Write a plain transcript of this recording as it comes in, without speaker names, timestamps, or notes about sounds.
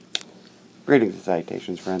Greetings and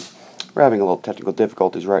salutations, friends. We're having a little technical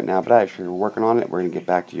difficulties right now, but I assure you we're working on it. We're going to get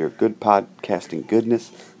back to your good podcasting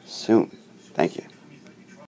goodness soon. Thank you.